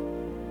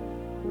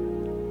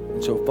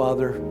 And so,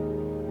 Father,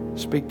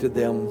 speak to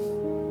them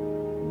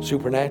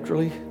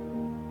supernaturally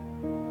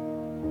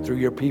through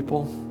your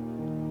people,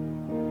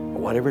 or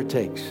whatever it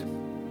takes.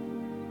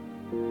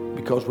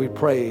 Because we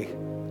pray,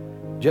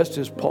 just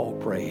as Paul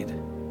prayed,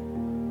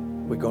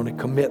 we're going to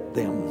commit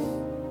them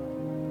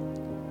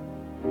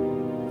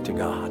to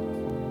God.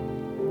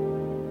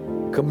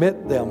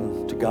 Commit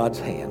them to God's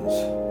hands.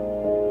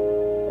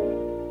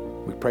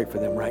 We pray for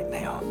them right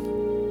now.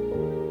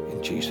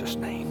 In Jesus'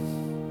 name.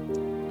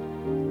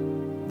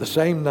 The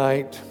same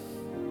night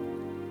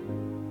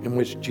in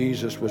which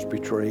Jesus was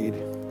betrayed,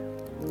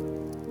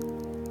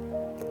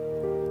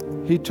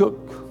 he took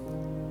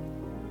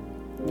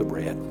the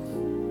bread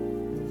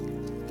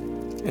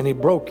and he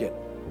broke it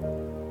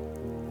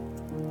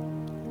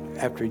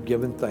after he'd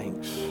given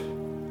thanks.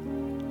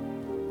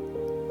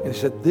 And he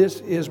said, "This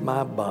is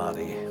my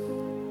body,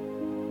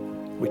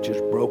 which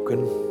is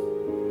broken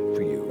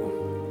for you.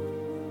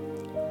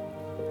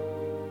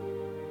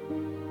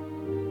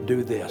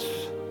 Do this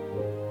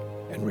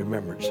in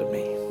remembrance of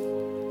me."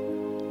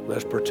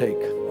 Let's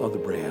partake of the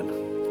bread.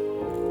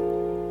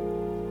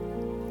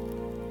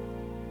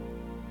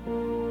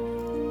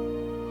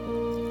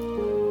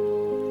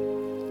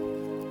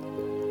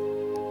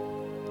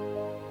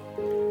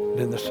 And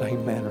in the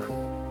same manner,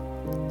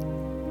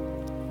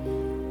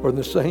 or in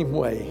the same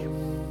way,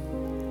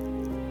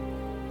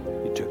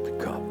 he took the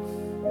cup.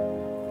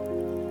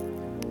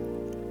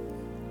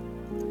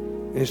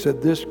 And he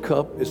said, "This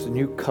cup is the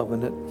new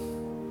covenant,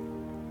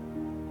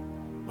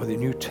 or the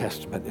New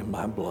Testament in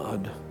my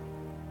blood.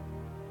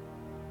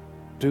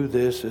 Do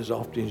this as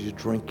often as you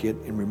drink it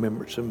in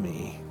remembrance of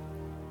me.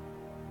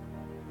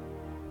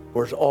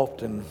 For as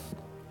often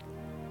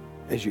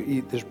as you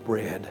eat this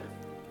bread,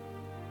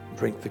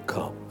 drink the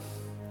cup,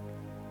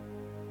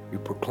 you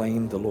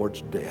proclaim the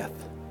Lord's death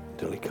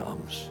until he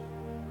comes."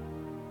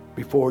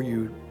 Before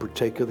you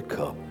partake of the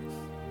cup,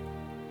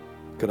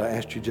 could I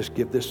ask you just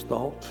give this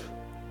thought?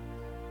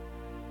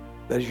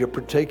 That as you're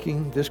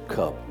partaking this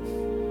cup,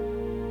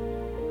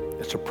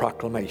 it's a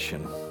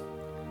proclamation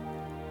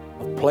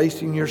of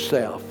placing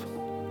yourself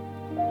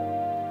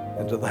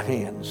into the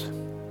hands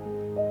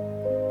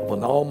of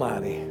an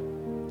almighty,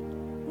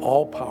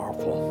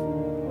 all-powerful,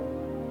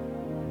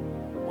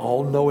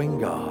 all-knowing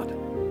God.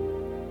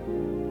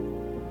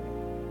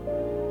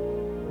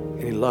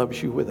 And he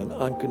loves you with an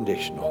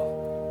unconditional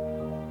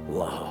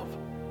love.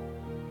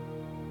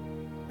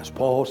 As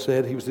Paul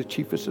said, he was the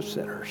chiefest of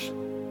sinners.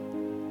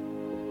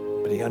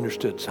 But he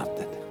understood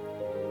something.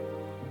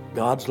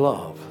 God's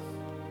love,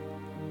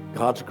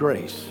 God's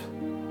grace,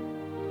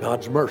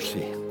 God's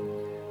mercy,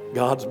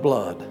 God's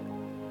blood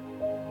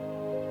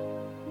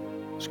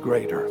is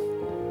greater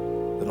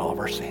than all of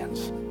our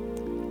sins.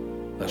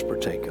 Let's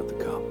partake of the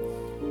cup.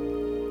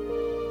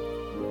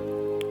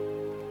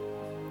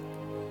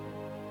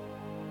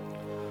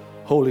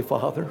 Holy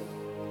Father,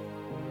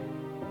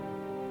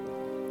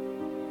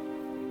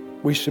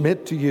 we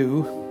submit to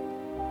you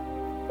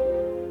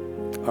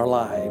our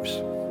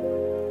lives.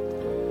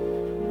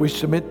 We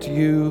submit to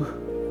you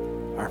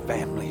our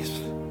families.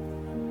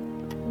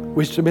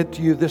 We submit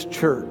to you this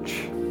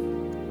church.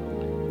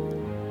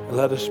 And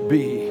let us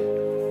be,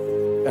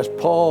 as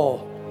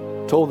Paul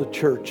told the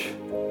church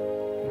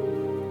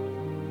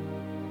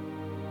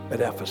at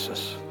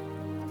Ephesus,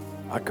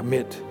 I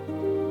commit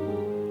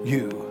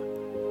you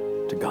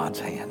to God's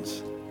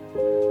hands.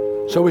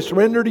 So we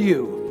surrender to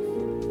you.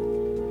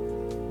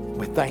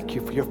 We thank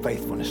you for your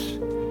faithfulness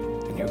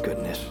and your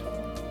goodness.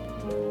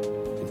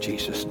 In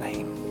Jesus'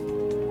 name.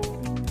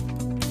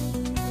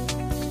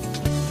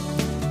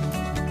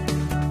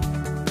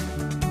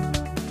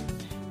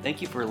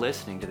 Thank you for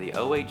listening to the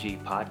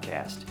OAG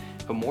podcast.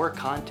 For more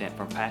content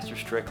from Pastor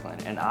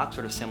Strickland and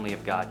Oxford Assembly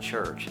of God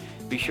Church,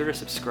 be sure to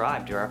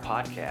subscribe to our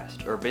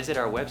podcast or visit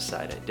our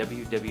website at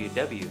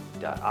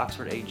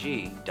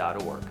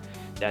www.oxfordag.org.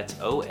 That's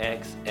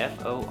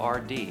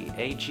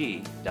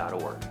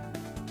oxfordag.org.